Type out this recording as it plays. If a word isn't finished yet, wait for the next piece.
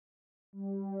Guys,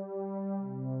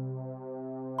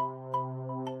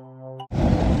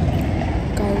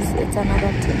 it's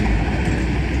another thing.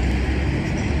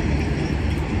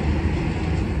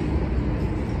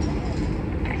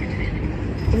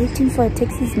 Waiting for a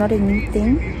taxi is not a new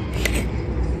thing.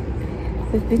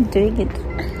 We've been doing it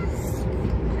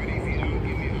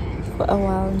for a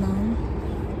while now.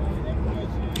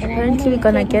 Apparently we're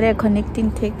gonna get a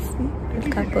connecting taxi. A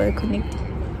couple connecting.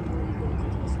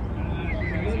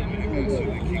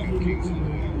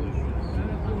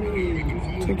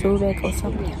 To Joburg or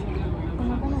something.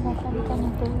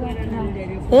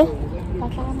 Eh?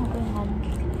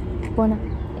 Bona.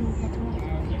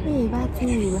 Hey, that's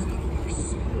you.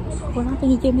 Bona, I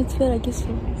think it's fair, I guess so.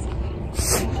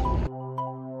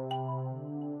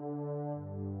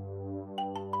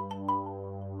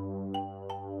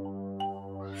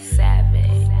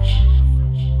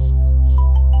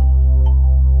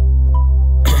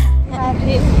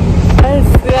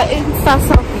 We are in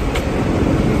Sasolburg.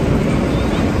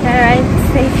 Alright,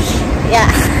 safe. Yeah.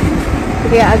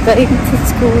 We are going to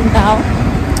school now.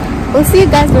 We'll see you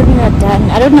guys when we are done.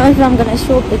 I don't know if I'm gonna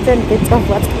show bits and bits of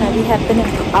what's gonna be happening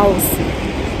to us.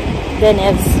 Then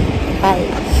as bye.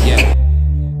 Yeah.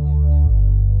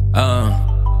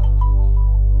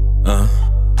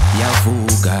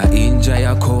 Yavuga inja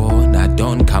yakho na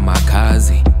don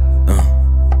kamakazi.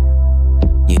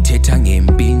 Nyithetha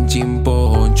ngempinji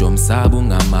imponjo msabu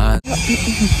ngamazi.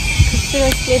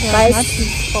 Guys,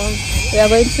 we are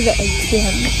going to the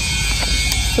ATM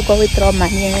to go withdraw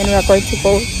money, and then we are going to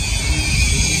go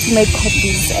to make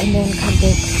copies and then come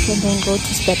back and then go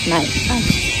to step 9.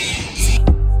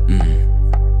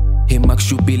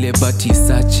 Makshubile bathi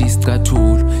sachi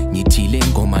scathulo ngithile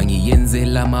ngoma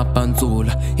ngiyenzela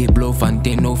amapantsola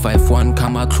iBloemfontein 051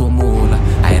 kama chromula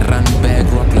I run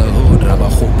back rock the hood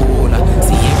rabakhobola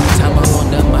siyekuthama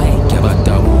on the mic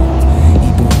yabadawu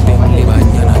ibombe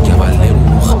lebanyana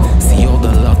yabalebuga see all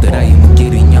the love that I am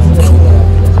getting young true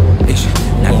ish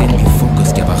now let me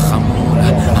focus yabakhamula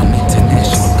I'm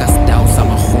international kasdaw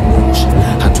samakhumush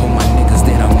I told my niggas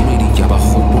that I'm ready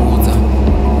yabakhoboza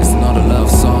it's not a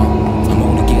love song I'm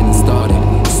only getting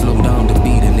started. Slow down the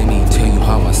beat and let me tell you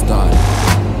how I started.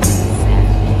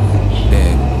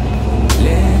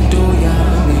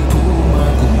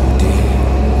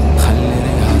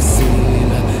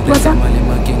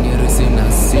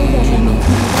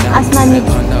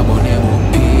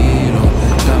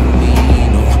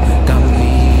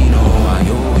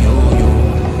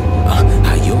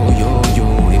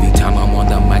 Every time I'm on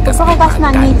the mic, I spit my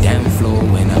goddamn flow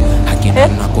and I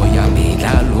can't go ya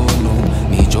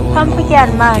Come pick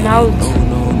man out.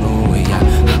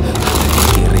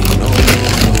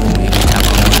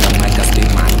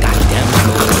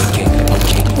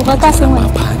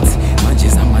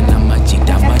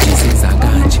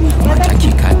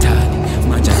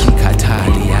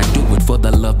 I do it for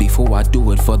the love before I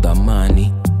do it for the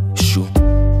money. Sure.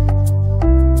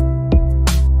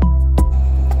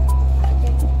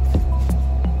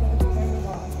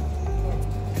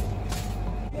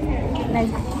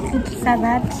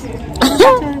 Sabat.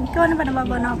 Kau pada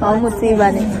bawa apa? Oh, musibah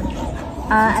ni.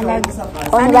 Alex.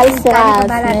 Oh, balik seras.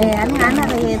 Anak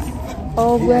red.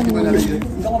 Oh, bukan.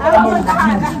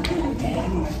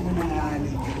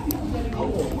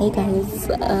 Hey guys,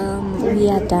 we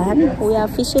are done. We are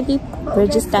officially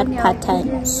registered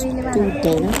part-time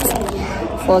students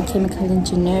for chemical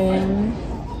engineering.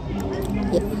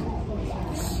 Yeah.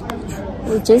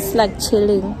 We're just like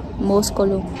chilling, most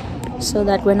school. So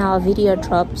that when our video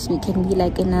drops, we can be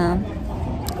like in a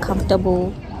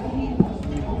comfortable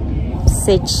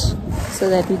sitch, so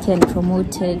that we can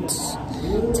promote it,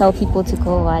 tell people to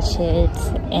go watch it,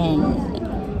 and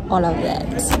all of that.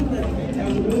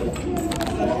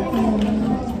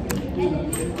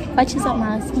 What is a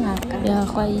mask? Yeah,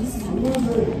 guys.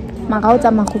 Magauta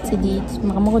makuti dit,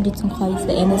 magamogo dit some guys,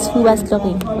 and it's who was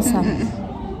talking or something.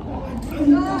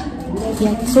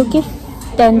 Yeah, so give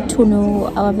then to know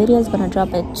our video is gonna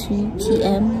drop at 2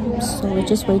 p.m. so we're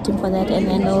just waiting for that, and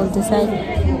then we'll decide.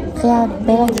 Yeah,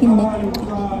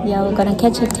 we're gonna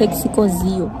catch a taxi called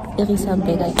Zio Irisa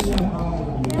Burger King,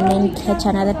 and then catch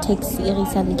another taxi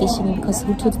Irisa vacation because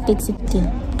we took taxi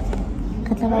today.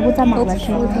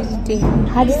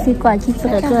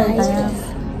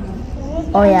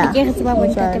 Oh yeah.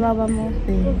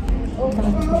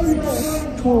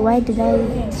 Oh, why did I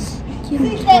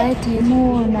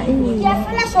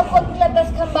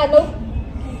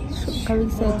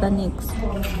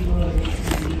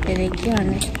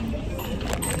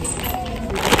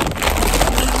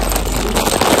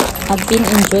I've been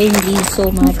enjoying these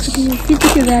so much.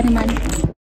 Thank you very much.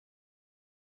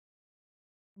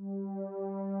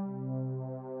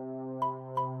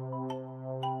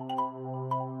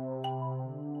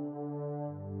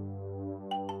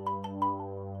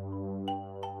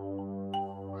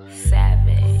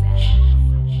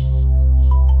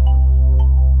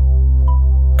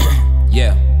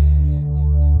 Yeah.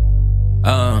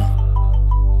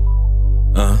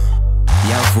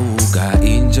 Yavuga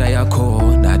inja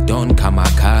yakhona Don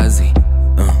Kamakazi.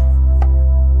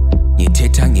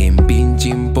 Ngithetha ngempintshi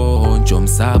impontsho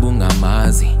msaba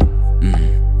ungamazi.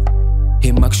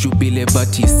 Emakushubile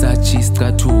bathi sachi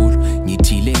isicathulo.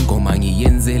 Ngithile ngoma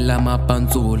ngiyenzela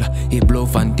amabhantsula.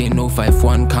 Iblofontein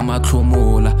 051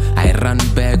 kamaklomola. I run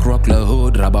back rock the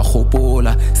hood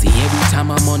rabahopola. See every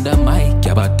time I'm on the mic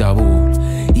yabatabula.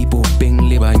 Ipopeng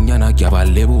lebanyana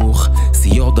yabalebukha.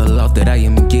 See all the love that I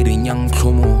am getting young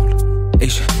klomola.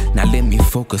 Now let me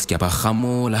focus,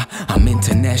 yabahamula. I'm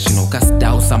international,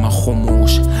 kasdaus I'm a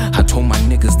homosh. I told my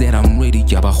niggas that I'm ready,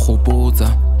 yabahobota.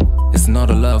 It's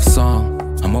not a love song,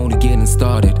 I'm only getting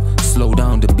started. Slow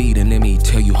down the beat and let me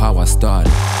tell you how I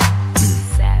started.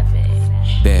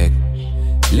 Savage. Beg.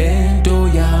 Lento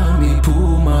yami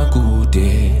puma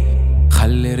kude.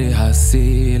 Khalere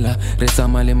hasila.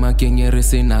 Resamale makenye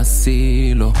rese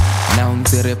nasilo. Now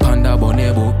nzere panda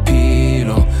bonebo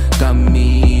pilo.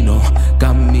 Camino,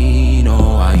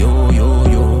 camino, ayo yo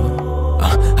yo.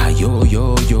 Ayo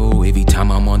yo yo. Every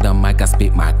time I'm on the mic I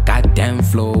spit my goddamn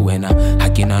flow. And I'm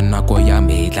hacking on nakoya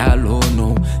me lalo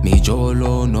no. Me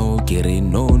jolo no. Kere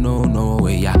no no no.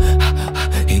 Yeah.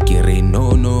 Kere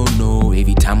no no no.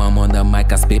 Every time I'm on the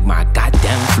mic I spit my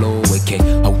goddamn flow. Okay,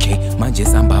 okay. Manje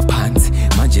samba pants.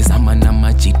 Manje samba na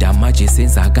majida. Manje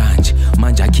senza ganj.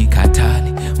 Manja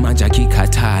kikatali. Manja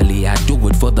kikatali. I do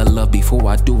it for the love before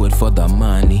I do it for the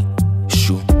money.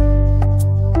 Shoo.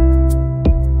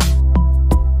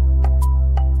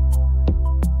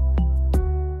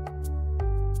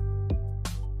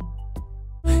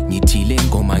 Ngithile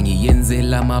ngoma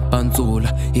ngiyenzela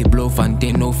amabhantsula.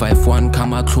 Iblofontein 051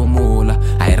 kamaklomola.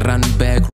 I run back